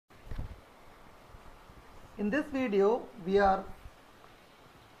In this video, we are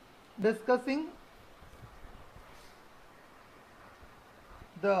discussing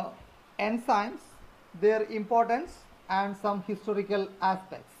the enzymes, their importance and some historical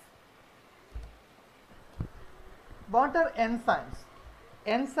aspects. What are enzymes?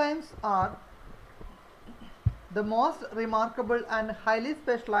 Enzymes are the most remarkable and highly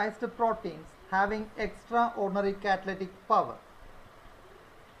specialized proteins having extraordinary catalytic power.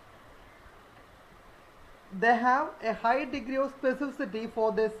 They have a high degree of specificity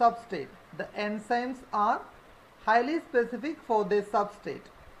for their substrate. The enzymes are highly specific for their substrate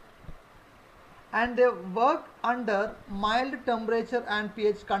and they work under mild temperature and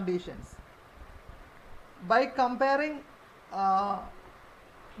pH conditions. By comparing the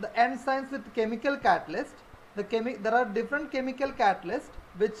enzymes with chemical catalysts, there are different chemical catalysts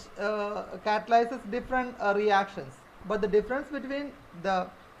which catalyzes different reactions, but the difference between the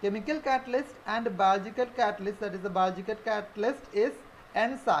chemical catalyst and biological catalyst, that is the biological catalyst is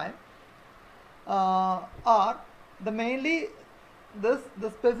enzyme, are the mainly the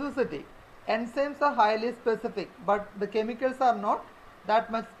specificity. Enzymes are highly specific, but the chemicals are not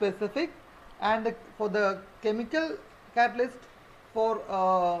that much specific, and for the chemical catalyst, for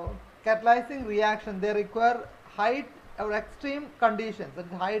catalyzing reaction, they require high or extreme conditions, that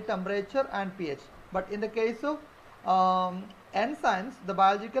is high temperature and pH. But in the case of enzymes, the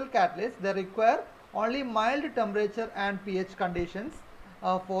biological catalysts, they require only mild temperature and pH conditions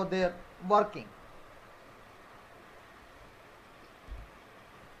for their working.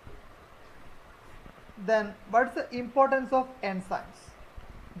 Then what is the importance of enzymes?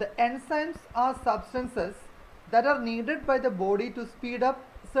 The enzymes are substances that are needed by the body to speed up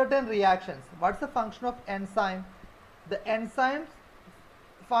certain reactions. What is the function of enzyme? The enzymes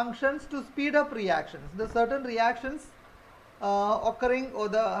functions to speed up reactions. The certain reactions occurring or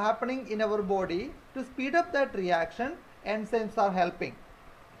the happening in our body, to speed up that reaction, enzymes are helping.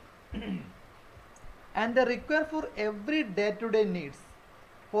 And they require for every day-to-day needs.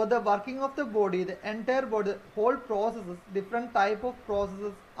 For the working of the body, the entire body, whole processes, different type of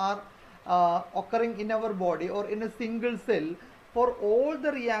processes are occurring in our body or in a single cell. For all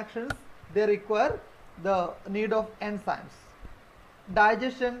the reactions, they require the need of enzymes.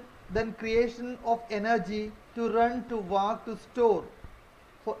 Digestion, then creation of energy, to run, to walk, to store.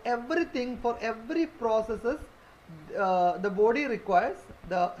 For everything, for every processes, the body requires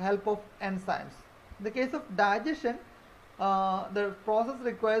the help of enzymes. In the case of digestion, the process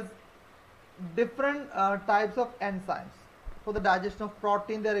requires different types of enzymes. For the digestion of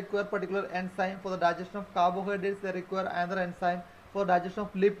protein, they require particular enzyme. For the digestion of carbohydrates, they require another enzyme. For digestion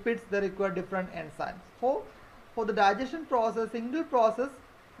of lipids, they require different enzymes. For the digestion process, single process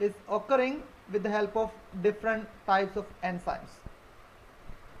is occurring with the help of different types of enzymes.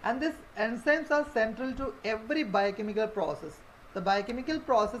 And these enzymes are central to every biochemical process. The biochemical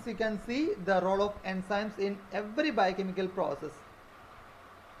process, you can see the role of enzymes in every biochemical process.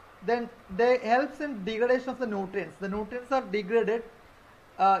 Then they helps in degradation of the nutrients. The nutrients are degraded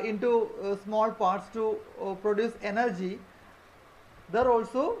into small parts to produce energy. There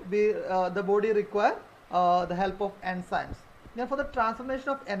also the body require the help of enzymes. Then for the transformation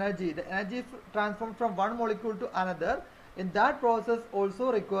of energy, the energy is transformed from one molecule to another. In that process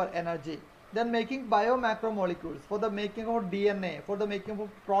also require energy. Then making biomacromolecules, for the making of DNA, for the making of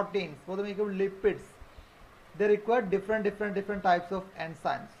proteins, for the making of lipids, they require different types of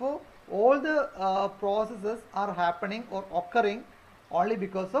enzymes. So all the processes are happening or occurring only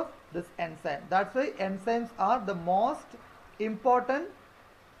because of this enzyme. That's why enzymes are the most important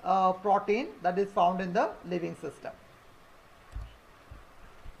protein that is found in the living system.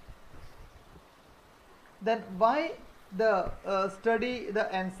 Then why the study the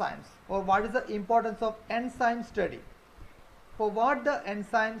enzymes, or what is the importance of enzyme study? For what the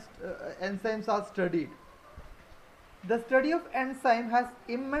enzymes are studied? The study of enzyme has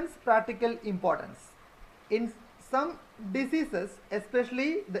immense practical importance. In some diseases,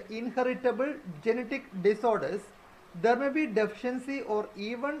 especially the inheritable genetic disorders, there may be deficiency or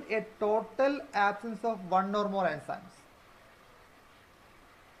even a total absence of one or more enzymes.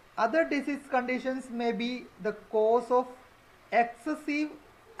 Other disease conditions may be the cause of excessive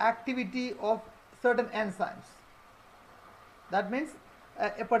activity of certain enzymes. That means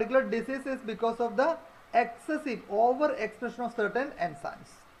a particular disease is because of the excessive overexpression of certain enzymes.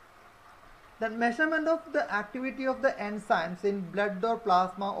 The measurement of the activity of the enzymes in blood or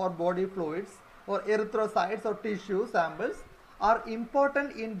plasma or body fluids or erythrocytes or tissue samples are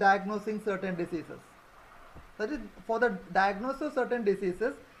important in diagnosing certain diseases. That is, for the diagnosis of certain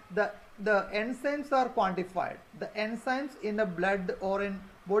diseases, the enzymes are quantified. The enzymes in the blood or in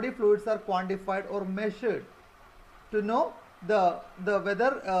body fluids are quantified or measured to know the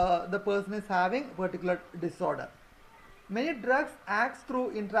whether the person is having a particular disorder. Many drugs act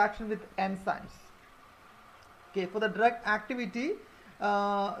through interaction with enzymes. Okay, for the drug activity,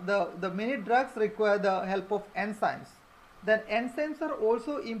 the many drugs require the help of enzymes. Then enzymes are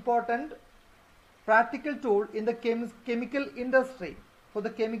also important practical tool in the chemical industry. For the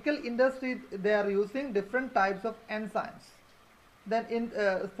chemical industry, they are using different types of enzymes. Then in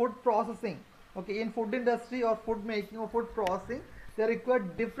food processing, okay, in food industry or food making or food processing, they require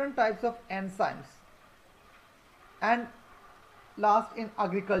different types of enzymes. And last, in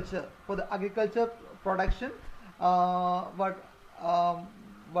agriculture, for the agriculture production, but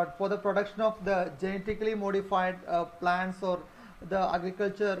for the production of the genetically modified plants or the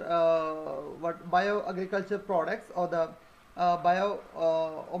agriculture, bioagriculture products or the bio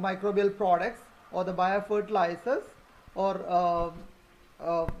or microbial products or the biofertilizers or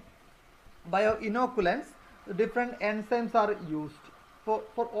bioinoculants, different enzymes are used.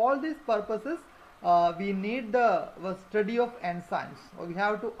 For all these purposes, we need the study of enzymes. We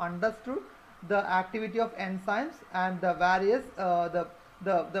have to understand the activity of enzymes and the various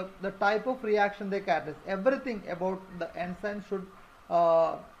the type of reaction they catalyze. Everything about the enzyme should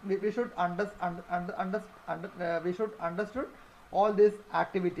we should understood all these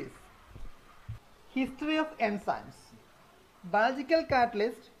activities. History of enzymes. Biological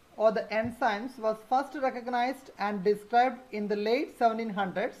catalyst or the enzymes was first recognized and described in the late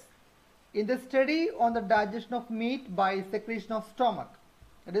 1700s in the study on the digestion of meat by secretion of stomach.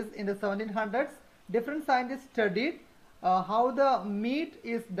 That is, in the 1700s, different scientists studied how the meat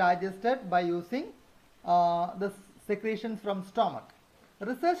is digested by using the secretions from stomach.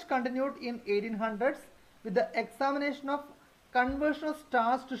 Research continued in 1800s with the examination of conversion of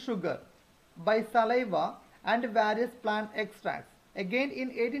starch to sugar by saliva and various plant extracts. Again in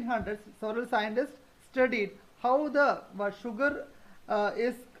 1800s, several scientists studied how the sugar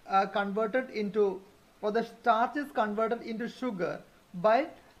is converted into, or the starch is converted into sugar by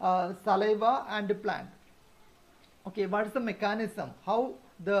saliva and plant. Okay, what is the mechanism? How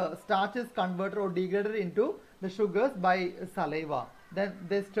the starch is converted or degraded into the sugars by saliva. Then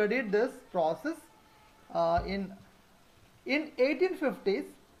they studied this process. In 1850s,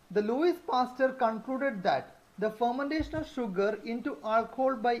 the Louis Pasteur concluded that the fermentation of sugar into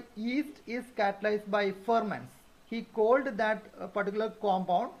alcohol by yeast is catalyzed by ferments. He called that particular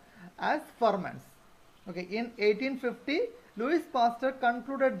compound as ferments. Okay, in 1850, Louis Pasteur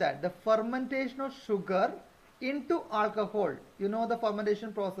concluded that the fermentation of sugar into alcohol, you know the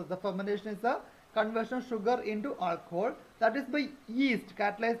fermentation process. The fermentation is the conversion of sugar into alcohol, that is by yeast,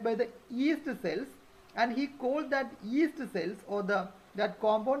 catalyzed by the yeast cells, and he called that yeast cells or that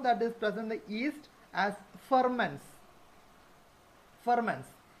compound that is present in the yeast as ferments. Ferments.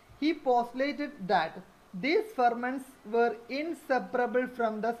 He postulated that these ferments were inseparable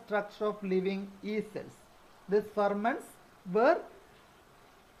from the structure of living yeast cells. These ferments were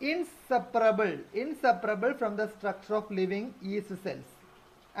inseparable from the structure of living yeast cells.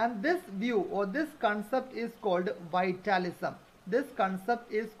 And this view or this concept is called vitalism. This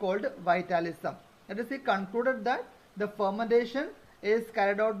concept is called vitalism. That is, he concluded that the fermentation is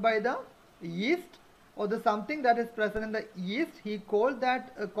carried out by the yeast or the something that is present in the yeast. He called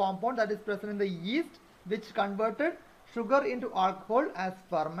that a compound that is present in the yeast which converted sugar into alcohol as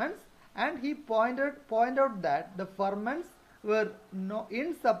ferments, and he pointed out that the ferments were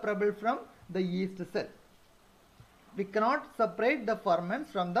inseparable from the yeast cell. We cannot separate the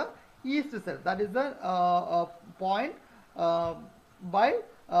ferments from the yeast cell. That is the point by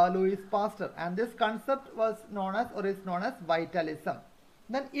Louis Pasteur, and this concept was known as or is known as vitalism.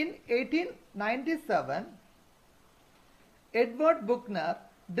 Then in 1897, Edward Buchner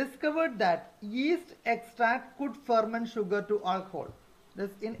discovered that yeast extract could ferment sugar to alcohol. This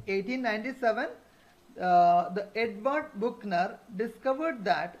in 1897, the Edward Buchner discovered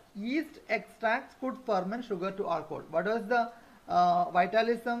that yeast extracts could ferment sugar to alcohol. What was the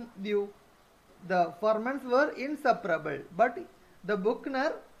vitalism view? The ferments were inseparable, but the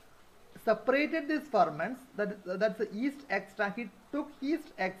Buchner separated these ferments, that's the yeast extract. He took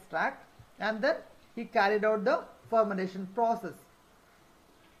yeast extract and then he carried out the fermentation process,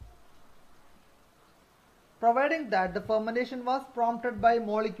 providing that the fermentation was prompted by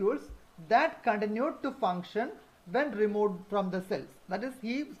molecules that continued to function when removed from the cells. That is,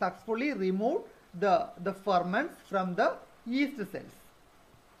 he successfully removed the ferments from the yeast cells.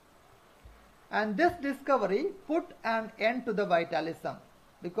 And this discovery put an end to the vitalism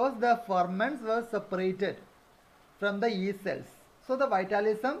because the ferments were separated from the yeast cells. So the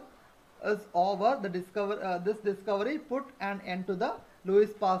vitalism is over. This discovery put an end to the Louis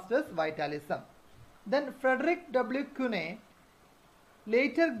Pasteur's vitalism. Then Frederick W. Cunney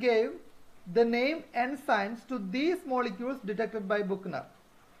later gave the name enzymes to these molecules detected by Buchner.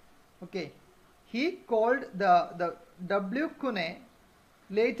 Okay, he called the W. Cunney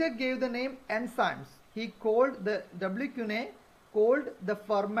later gave the name enzymes. He called the W. Cunney called the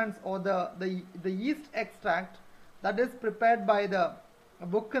ferments or the yeast extract that is prepared by the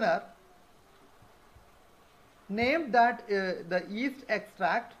Buchner, named that the yeast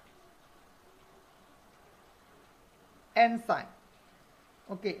extract enzyme.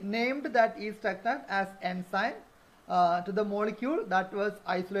 Okay, named that yeast extract as enzyme to the molecule that was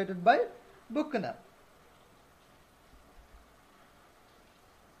isolated by Buchner.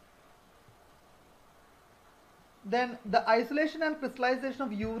 Then the isolation and crystallization of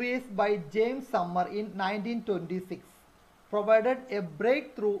urease by James Summer in 1926 provided a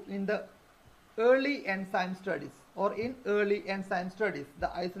breakthrough in the early enzyme studies or in early enzyme studies. The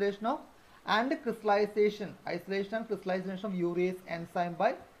isolation and crystallization of urease enzyme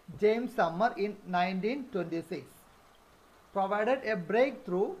by James Summer in 1926 provided a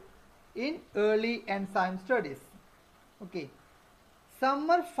breakthrough in early enzyme studies. Okay.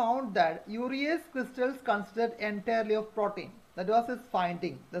 Summer found that urease crystals consisted entirely of protein. That was his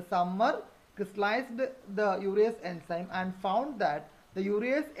finding. The Summer crystallized the urease enzyme and found that the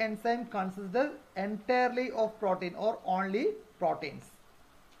urease enzyme consisted entirely of protein or only proteins.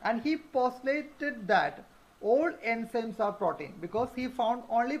 And he postulated that all enzymes are protein because he found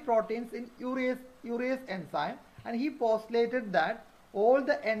only proteins in urease enzyme, and he postulated that all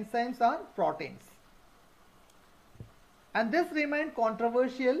the enzymes are proteins. And this remained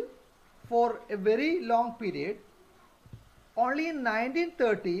controversial for a very long period. Only in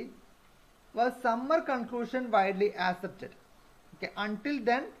 1930 was Summer conclusion widely accepted. Okay, until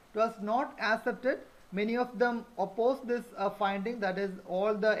then it was not accepted. Many of them opposed this finding, that is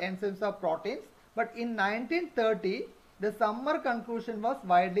all the enzymes are proteins. But in 1930 the Summer conclusion was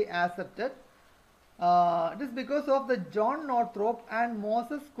widely accepted. It is because of the John Northrop and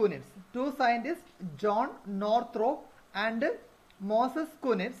Moses Kunitz. Two scientists, John Northrop and Moses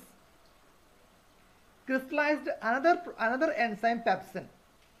Kunitz, crystallized another enzyme,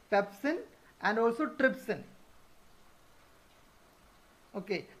 pepsin and also trypsin.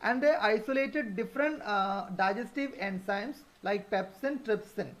 Okay, and they isolated different digestive enzymes like pepsin,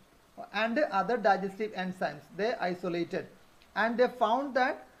 trypsin and other digestive enzymes. They isolated and they found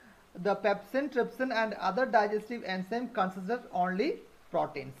that the pepsin, trypsin and other digestive enzymes consisted only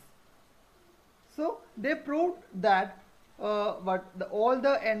proteins. So they proved that all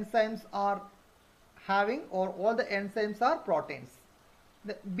the enzymes are having, or all the enzymes are proteins.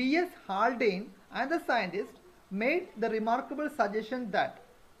 The B.S. Haldane and the scientists made the remarkable suggestion that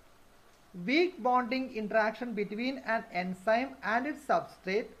weak bonding interaction between an enzyme and its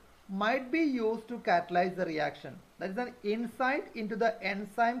substrate might be used to catalyze the reaction. That is, an insight into the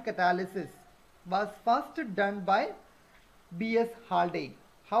enzyme catalysis was first done by B.S. Haldane.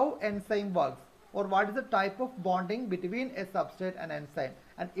 How enzyme works, or what is the type of bonding between a substrate and enzyme.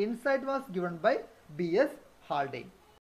 An insight was given by B.S. Haldane.